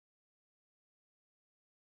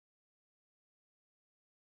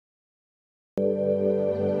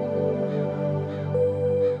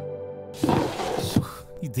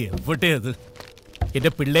ഇത് എവിടെയത്? എന്റെ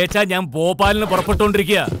പിള്ളേച്ച ഞാൻ ഭോപ്പാലിന്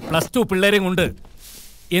പുറപ്പെട്ടുകൊണ്ടിരിക്കുക, +2 പിള്ളേരെയും കൊണ്ട്.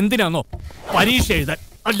 എന്തിനാന്നോ? പരീക്ഷ എഴുതാൻ,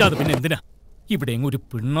 അല്ലാതെ പിന്നെ എന്തിനാ? ഇവിടെ എങ്ങും ഒരു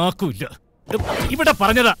പിണ്ണാക്കുമില്ല. ഇവിടെ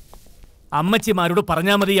പറഞ്ഞതാ, അമ്മച്ചിമാരോട്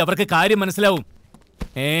പറഞ്ഞാൽ മതി, അവർക്ക് കാര്യം മനസ്സിലാവും.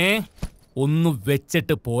 ഒന്ന്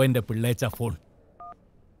വെച്ചിട്ട് പോയെന്റെ പിള്ളേച്ച ഫോൺ.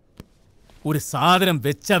 ഒരു സാധനം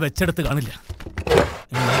വെച്ചെടുത്ത് കാണില്ല.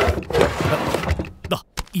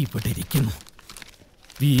 ഇവിടെ ഇരിക്കുന്നു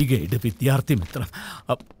വീഗയുടെ വിദ്യാർത്ഥി മിത്രം.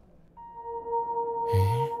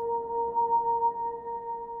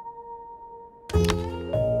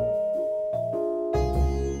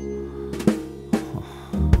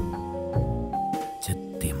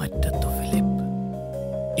 ചെത്തിമറ്റത്തു ഫിലിപ്പ്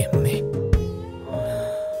എമ്മേ.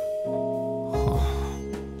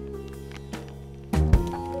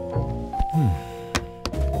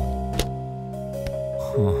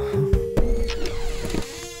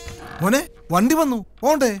 മോനെ വണ്ടി വന്നു,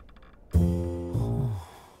 പോണ്ടേ?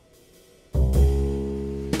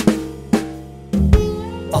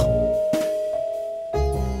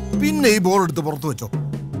 പിന്നെ ഈ ബോർഡ് എടുത്ത് പുറത്തു വെച്ചോ.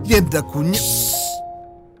 എന്റെ കുഞ്ഞ്,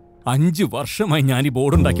 5 വർഷമായി ഞാൻ ഈ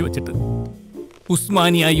ബോർഡ് ഉണ്ടാക്കി വെച്ചിട്ട്.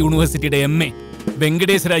 ഉസ്മാനിയ യൂണിവേഴ്സിറ്റിയുടെ MA,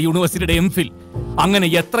 വെങ്കടേശ്വര യൂണിവേഴ്സിറ്റിയുടെ MPhil, അങ്ങനെ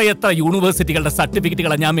എത്ര യൂണിവേഴ്സിറ്റികളുടെ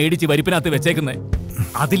സർട്ടിഫിക്കറ്റുകളാണ് ഞാൻ മേടിച്ച് വരിപ്പിനകത്ത് വെച്ചേക്കുന്നത്.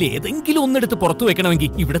 അതിലേതെങ്കിലും ഒന്നെടുത്ത് പുറത്തു വെക്കണമെങ്കിൽ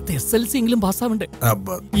ഇവിടുത്തെ SLC എങ്കിലും പാസ്സാവണ്ടേ?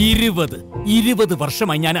 20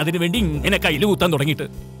 വർഷമായി ഞാൻ അതിനുവേണ്ടി ഇങ്ങനെ കയ്യിൽ കുത്താൻ തുടങ്ങിയിട്ട്.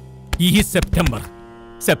 ഈ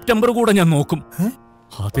സെപ്റ്റംബർ കൂടെ ഞാൻ നോക്കും.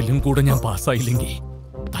 അതിലും കൂടെ ഞാൻ പാസ്സായില്ലെങ്കിൽ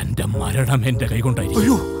തന്റെ മരണം എന്റെ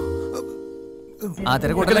കൈകൊണ്ടായിരിക്കും.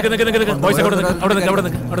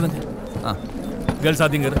 ഗേൾസ്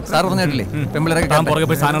ആദ്യം കയറി. പുറകെ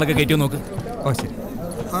പോയി സാധനങ്ങളൊക്കെ കയറ്റി നോക്ക്.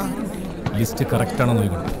 ലിസ്റ്റ് കറക്റ്റ് ആണോ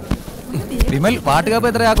നോക്കണം. പാട്ടുകാപ്പ്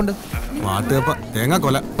എത്രയാക്കുണ്ട്? പാട്ടുകാപ്പ തേങ്ങ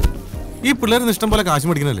കൊല. ഈ പിള്ളേരിന് ഇഷ്ടം പോലെ കാശ്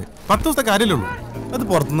മേടിക്കണല്ലേ, 10 ദിവസത്തെ കാര്യമല്ലേ ഉള്ളൂ. അത്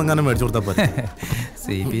പുറത്തുനിന്ന് അങ്ങനെ മേടിച്ചു കൊടുത്താൽ പോലെ.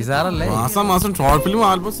 മാസം ഷോർട്ട് ഫിലിം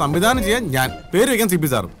ആൽബം സംവിധാനം ചെയ്യാൻ ഞാൻ, പേര് വെക്കാൻ CP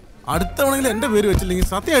സാറും. അടുത്ത വേണമെങ്കിൽ എന്റെ പേര് വെച്ചില്ലെങ്കിൽ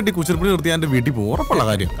സത്യമായിട്ട് കുച്ചിർപ്പണി നിർത്തി എന്റെ വീട്ടിൽ പോകും, ഉറപ്പുള്ള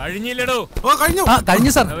കാര്യം. കഴിഞ്ഞില്ലടോ?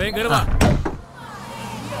 കഴിഞ്ഞു സാർ.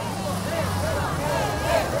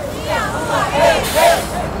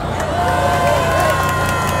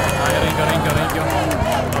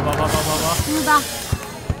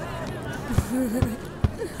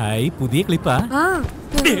 ഹായ്, പുതിയ ക്ലിപ്പാ.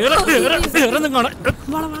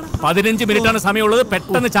 15 മിനിറ്റാണ് സമയമുള്ളത്.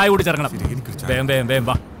 പെട്ടെന്ന് ചായ കുടിച്ചിറങ്ങണം. വേം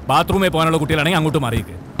വാ. ബാത്റൂമിൽ പോകാനുള്ള കുട്ടികളാണെങ്കിൽ അങ്ങോട്ട്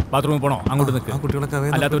മാറിയിക്ക്. ബാത്റൂമിൽ പോണോ? അങ്ങോട്ട് നിൽക്ക്.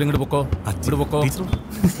 അല്ലാത്തവർ ഇങ്ങോട്ട് പൊക്കോ.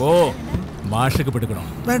 ഓ മാഷക്ക് പെടുക്കണോ?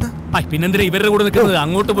 പിന്നെന്തിനാ ഇവരുടെ കൂടെ നിൽക്കുന്നത്?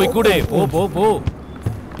 അങ്ങോട്ട് പോയിക്കൂടെ? പോ.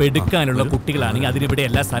 പെടുക്കാനുള്ള കുട്ടികളാണെങ്കിൽ അതിനിവിടെ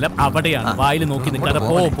എല്ലാ സ്ഥലം അവിടെയാണ്. വായിൽ നോക്കി നിൽക്കാതെ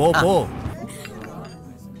പോ.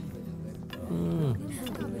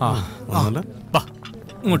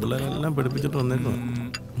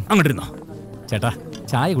 അങ്ങോട്ടിരുന്നോ ചേട്ടാ.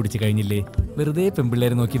 ചായ കുടിച്ചു കഴിഞ്ഞില്ലേ? വെറുതെ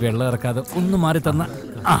പെൺപിള്ളേരെ നോക്കി വെള്ളം ഇറക്കാതെ ഒന്ന് മാറി തന്ന.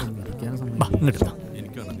 ഇങ്ങോട്ടിരുന്നോ.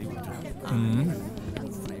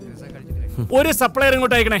 ഒരു സപ്ലയർ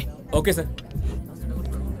ഇങ്ങോട്ട് അയക്കണേ. Okay sir.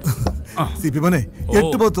 CP മോനെ,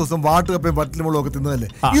 8-10 ദിവസം വാട്ടുകപ്പയും പട്ടിലുമുള്ള ഒക്കെ തിന്നതല്ലേ,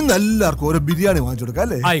 ഇന്ന് എല്ലാവർക്കും ഓരോ ബിരിയാണി വാങ്ങിച്ചു കൊടുക്കാം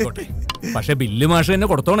അല്ലേ? ആയിക്കോട്ടെ, പക്ഷെ ബില്ല് മാഷ് തന്നെ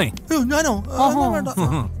കൊടുത്തോണേ. ഞാനോ?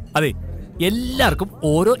 അതെ, എല്ലാവർക്കും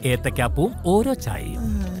ഓരോ ഏത്തക്കാപ്പവും ഓരോ ചായയും.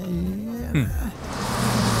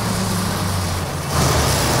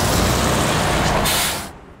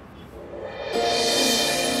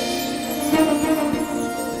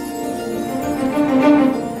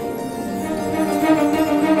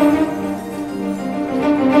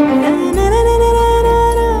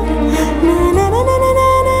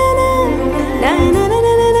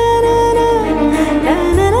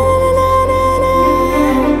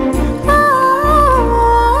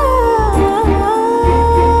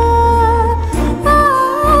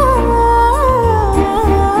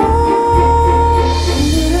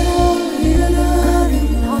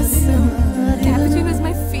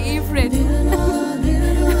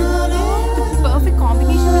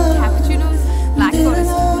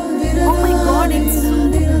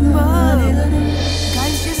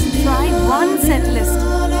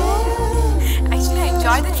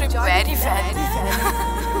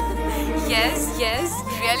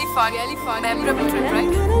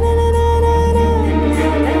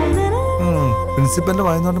 പ്രിൻസിപ്പലിന്റെ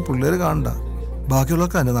വായനോണ്ട് പിള്ളേര് കാണണ്ട,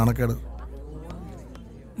 ബാക്കിയുള്ളവർക്ക് അതിന്റെ നാണക്കേട്.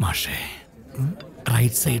 മാഷേ,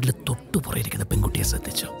 റൈറ്റ് സൈഡിൽ തൊട്ടു പുറയിരിക്കുന്ന പെൺകുട്ടിയെ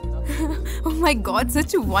ശ്രദ്ധിച്ചോ?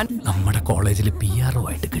 നമ്മുടെ കോളേജിൽ PRO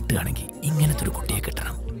ആയിട്ട് കിട്ടുകയാണെങ്കിൽ ഇങ്ങനത്തെ ഒരു കുട്ടിയെ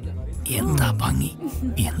കിട്ടണം. എന്താ ഭംഗി,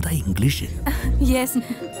 എന്താ ഇംഗ്ലീഷ്.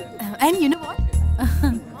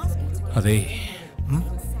 അതെ,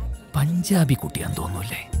 പഞ്ചാബി കുട്ടിയാന്ന്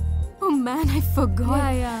തോന്നൂല്ലേ?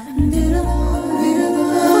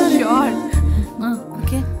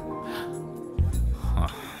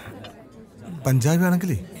 പഞ്ചാബി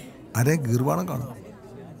ആണെങ്കിലേ അരേ ഗീർവാണം കാണും.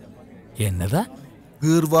 എന്നതാ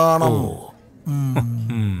ഗീർവാണം?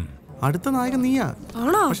 അടുത്ത നായകൻ നീയാ.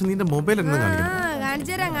 പക്ഷെ നിന്റെ മൊബൈൽ എന്ന് കാണിക്കണം.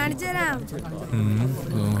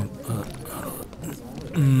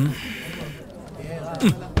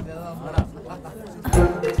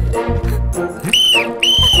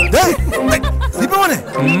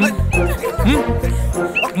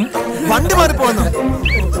 വണ്ടി മാറി പോന്നു.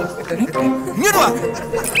 ഇങ്ങോട്ട് വാ.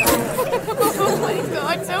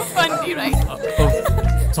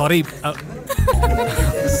 Sorry.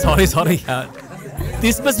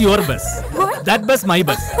 This bus your bus. That bus my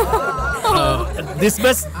bus. This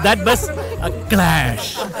bus, that bus, a clash.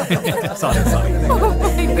 Sorry. Oh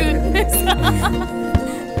my goodness.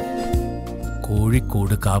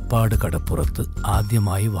 Kozhikode Kappad കടപ്പുറത്ത്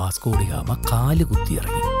ആദ്യമായി വാസ്കോ ഡി ഗാമ കാല്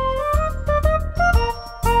കുത്തിയിറങ്ങി.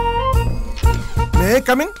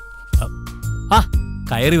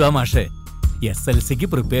 കയറി വാ മാഷേ. SLCക്ക്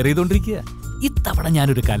പ്രിപ്പയർ ചെയ്തോണ്ടിരിക്കുക. ഇത്തവണ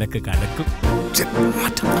ഞാനൊരു കലക്ക് കലക്കും.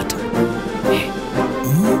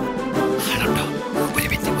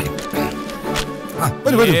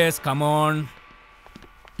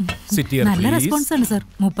 നല്ല റെസ്പോൺസ് ആണ് സർ.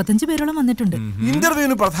 35 പേരോളം വന്നിട്ടുണ്ട്.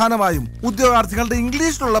 ഇന്റർവ്യൂവിന് പ്രധാനമായും ഉദ്യോഗാർത്ഥികളുടെ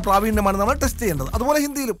ഇംഗ്ലീഷിലുള്ള പ്രാവീണ്യമാണ് നമ്മൾ ടെസ്റ്റ് ചെയ്യേണ്ടത്. അതുപോലെ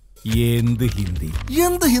ഹിന്ദിയിലും.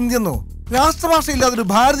 എന്ത് ഹിന്ദി എന്നോ? രാഷ്ട്രഭാഷ ഇല്ലാതെ ഒരു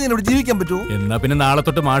ഭാരതീയനോട് ജീവിക്കാൻ പറ്റുമോ? എന്നാ പിന്നെ നാളെ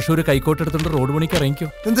തൊട്ട് മാഷൂര് കൈക്കോട്ടെടുത്തോണ്ട് റോഡ് പണിക്ക് ഇറങ്ങിക്കോ.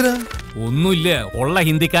 എന്തിനാ? ഒന്നുമില്ല, ഉള്ള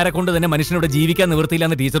ഹിന്ദിക്കാരെ കൊണ്ട് തന്നെ മനുഷ്യനോട് ജീവിക്കാൻ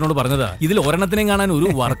നിവൃത്തിയില്ലാന്ന് ടീച്ചറിനോട് പറഞ്ഞതാ. ഇതിൽ ഒരെണ്ണത്തിനെ കാണാൻ ഒരു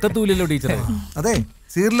വർക്കത്തൂല്ലല്ലോ ടീച്ചറെ. അതെ,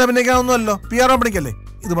 സീരിയൽ അഭിനയിക്കാനൊന്നുമല്ലോ, PR പണിക്കല്ലേ.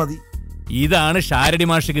 ഇത് മതി. ഇതാണ് ഷാരടി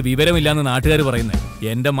മാഷയ്ക്ക് വിവരമില്ലാന്ന് നാട്ടുകാർ പറയുന്നത്.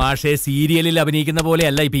 എന്റെ മാഷെ സീരിയലിൽ അഭിനയിക്കുന്ന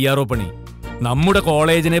പോലെയല്ല ഈ PR പണി. നമ്മുടെ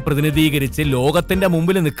കോളേജിനെ പ്രതിനിധീകരിച്ച് ലോകത്തിന്റെ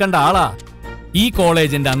മുമ്പിൽ നിൽക്കേണ്ട ആളാ. ഈ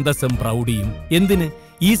കോളേജിന്റെ അന്തസ്സും പ്രൗഢിയും എന്തിന്,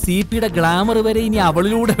 ഈ CPയുടെ ഗ്ലാമർ വരെ ഇനി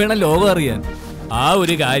അവളിലൂടെ വേണം ലോകം അറിയാൻ. ആ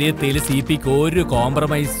ഒരു കാര്യത്തിൽ CPക്ക് ഒരു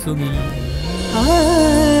കോംപ്രമൈസും ഇല്ല.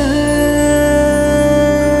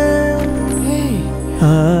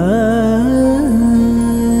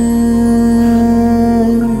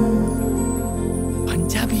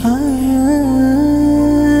 പഞ്ചാബി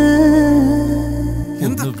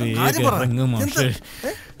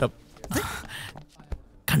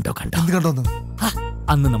കണ്ടോ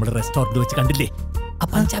അന്ന് നമ്മുടെ റെസ്റ്റോറന്റ് വെച്ച് കണ്ടില്ലേ ആ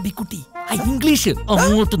പഞ്ചാബി കുട്ടി, ആ ഇംഗ്ലീഷ്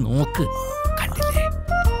അങ്ങോട്ട് നോക്ക്, കണ്ടില്ലേ?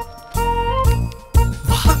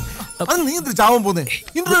 നീ എന്ത് ചാവാൻ പോന്നേ?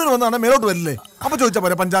 ഇന്റർവ്യൂവിന് വന്നാണ് മേലോട്ട് വരില്ലേ? അപ്പൊ ചോദിച്ചാ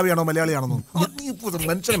പോരെ പഞ്ചാബിയാണോ മലയാളിയാണോ?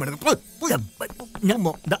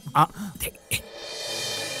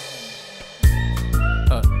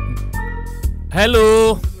 ഹലോ,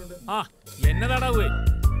 എന്നതാടാ?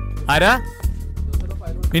 ആരാ?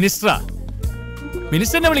 മിനിസ്റ്ററാ?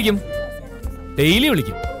 മിനിസ്റ്ററിനെ വിളിക്കും, ഡെയിലി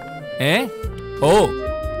വിളിക്കും. ഓ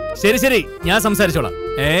ശരി, ഞാൻ സംസാരിച്ചോളാം.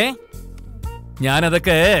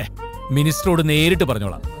 ഞാനതൊക്കെ മിനിസ്റ്ററോട് നേരിട്ട്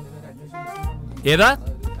പറഞ്ഞോളാം. ഏതാ?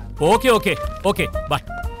 Okay bye.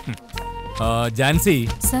 ജാൻസി,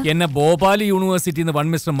 എന്നെ ഭോപ്പാൽ യൂണിവേഴ്സിറ്റിന്ന് വൺ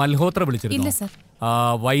മിസ്റ്റർ മൽഹോത്ര വിളിച്ചിരുന്നു.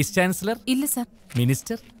 Vice chancellor? ഇല്ല സർ.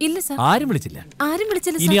 മിനിസ്റ്റർ? ഇല്ല സർ. ആരും വിളിച്ചില്ല.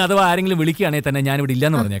 ഇനി അഥവാ ആരെങ്കിലും വിളിക്കുകയാണെങ്കിൽ തന്നെ ഞാൻ ഇവിടെ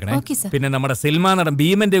ഇല്ലെന്ന് പറഞ്ഞേക്കണേ. പിന്നെ നമ്മുടെ സിനിമാ നടൻ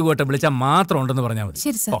ഭീമന്റെ കൂട്ടം വിളിച്ചാൽ മാത്രം ഉണ്ടെന്ന് പറഞ്ഞാൽ മതി.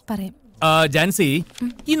 ശരി സർ, പറയാം. ജാൻസി,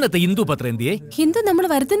 ഇന്നത്തെ ഹിന്ദു പത്രം എന്തിയേ? ഹിന്ദു നമ്മൾ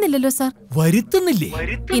വരുത്തുന്നില്ലല്ലോ സാർ. വരുത്തുന്നില്ലേ?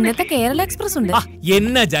 ഇന്നത്തെ കേരള എക്സ്പ്രസ് ഉണ്ട്.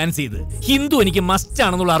 എന്നാ ജാൻസി ഇത്? ഹിന്ദു എനിക്ക് മസ്റ്റ്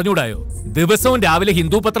ആണെന്നുള്ള അറിഞ്ഞൂടായോ? ദിവസവും രാവിലെ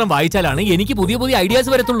ഹിന്ദു പത്രം വായിച്ചാലാണ് എനിക്ക് പുതിയ ഐഡിയാസ്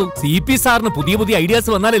വരത്തുള്ളൂ. CP സാറിന് പുതിയ ഐഡിയാസ്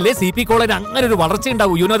വന്നാലല്ലേ CP കോളേജ് അങ്ങനെ ഒരു വളർച്ച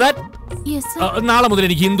ഉണ്ടാവൂ. You know that? നാളെ മുതൽ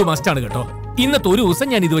എനിക്ക് ഹിന്ദു മസ്റ്റ് ആണ് കേട്ടോ. ഇന്നത്തെ ഒരു ദിവസം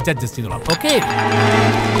ഞാൻ ഇത് വെച്ച് അഡ്ജസ്റ്റ് ചെയ്തോളാം. ഓക്കെ?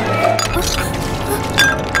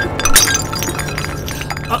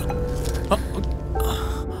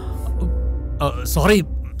 സോറി,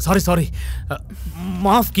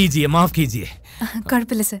 മാഫ് കീജിയെ.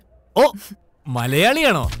 കുഴപ്പമില്ല sir. Oh,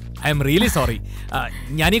 മലയാളിയാണോ? I am really sorry.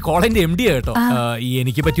 ഞാൻ ഈ കോളേജിന്റെ MD കേട്ടോ.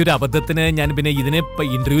 എനിക്ക് പറ്റിയൊരു അബദ്ധത്തിന് ഞാൻ പിന്നെ ഇതിന്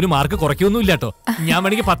ഇന്റർവ്യൂവിന് മാർക്ക് കുറയ്ക്കൊന്നും ഇല്ല കേട്ടോ. ഞാൻ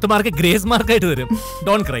വേണമെങ്കിൽ 10 മാർക്ക് ഗ്രേസ് മാർക്കായിട്ട് തരും.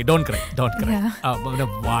 Don't cry.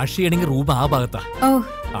 വാഷ് ചെയ്യണമെങ്കിൽ റൂം ആ ഭാഗത്താ.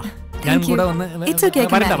 ഞാൻ കൂടെ വന്ന്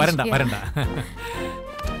വരണ്ട.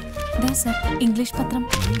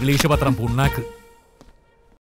 ഇംഗ്ലീഷ് പത്രം പുണ്ണാക്ക്.